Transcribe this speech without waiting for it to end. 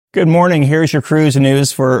Good morning. Here's your cruise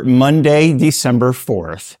news for Monday, December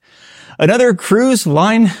 4th. Another cruise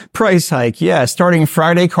line price hike. Yeah, starting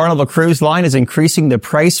Friday, Carnival Cruise Line is increasing the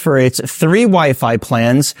price for its 3 Wi-Fi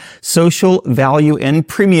plans, social, value, and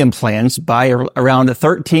premium plans by around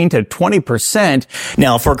 13 to 20%.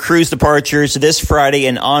 Now, for cruise departures this Friday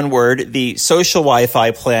and onward, the social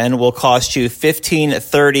Wi-Fi plan will cost you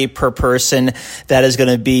 $15.30 per person. That is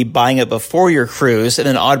going to be buying it before your cruise, and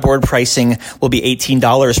then onboard pricing will be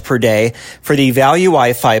 $18 per day. For the value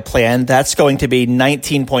Wi-Fi plan, that's going to be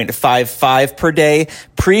 $19.55 per day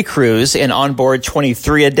pre-cruise, and onboard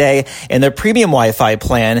 $23 a day. And the premium Wi-Fi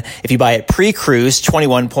plan, if you buy it pre-cruise,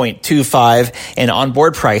 $21.25, and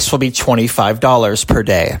onboard price will be $25 per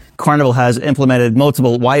day. Carnival has implemented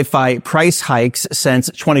multiple Wi-Fi price hikes since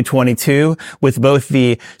 2022, with both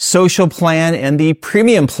the social plan and the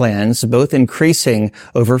premium plans both increasing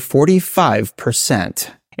over 45%.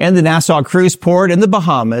 And the Nassau Cruise Port in the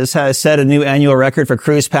Bahamas has set a new annual record for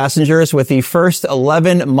cruise passengers, with the first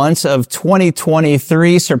 11 months of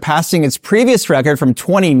 2023 surpassing its previous record from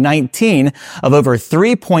 2019 of over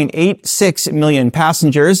 3.86 million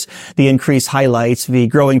passengers. The increase highlights the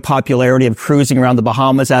growing popularity of cruising around the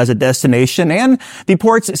Bahamas as a destination, and the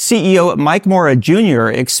port's CEO Mike Mora Jr.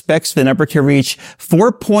 expects the number to reach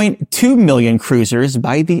 4.2 million cruisers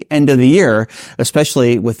by the end of the year,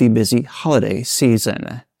 especially with the busy holiday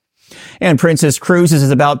season. And Princess Cruises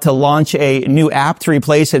is about to launch a new app to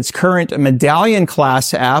replace its current Medallion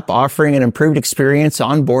class app, offering an improved experience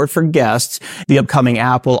on board for guests. The upcoming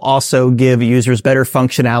app will also give users better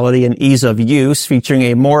functionality and ease of use, featuring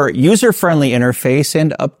a more user-friendly interface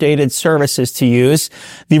and updated services to use.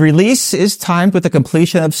 The release is timed with the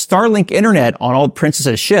completion of Starlink internet on all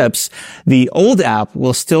Princess's ships. The old app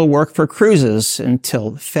will still work for cruises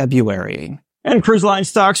until February. And cruise line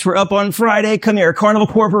stocks were up on Friday. Come here. Carnival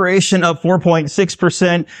Corporation up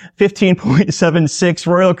 4.6%, 15.76.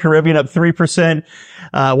 Royal Caribbean up 3%,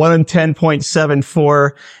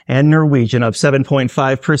 110.74. And Norwegian up 7.5%,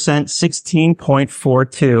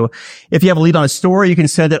 16.42. If you have a lead on a story, you can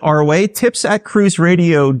send it our way.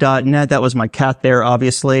 tips@cruiseradio.net. That was my cat there,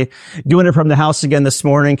 obviously. Doing it from the house again this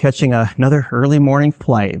morning, catching another early morning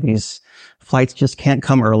flight. These flights just can't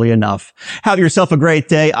come early enough. Have yourself a great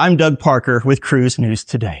day. I'm Doug Parker with Cruise News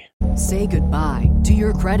Today. Say goodbye to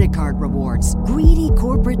your credit card rewards. Greedy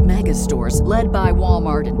corporate mega stores, led by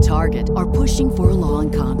Walmart and Target, are pushing for a law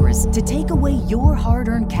in Congress to take away your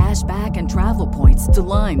hard-earned cash back and travel points to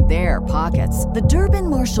line their pockets. The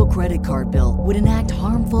Durbin-Marshall credit card bill would enact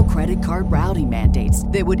harmful credit card routing mandates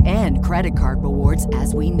that would end credit card rewards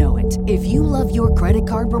as we know it. If you love your credit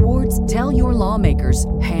card rewards, tell your lawmakers,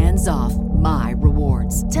 hands off my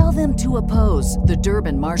rewards. Tell them to oppose the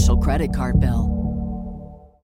Durbin-Marshall credit card bill.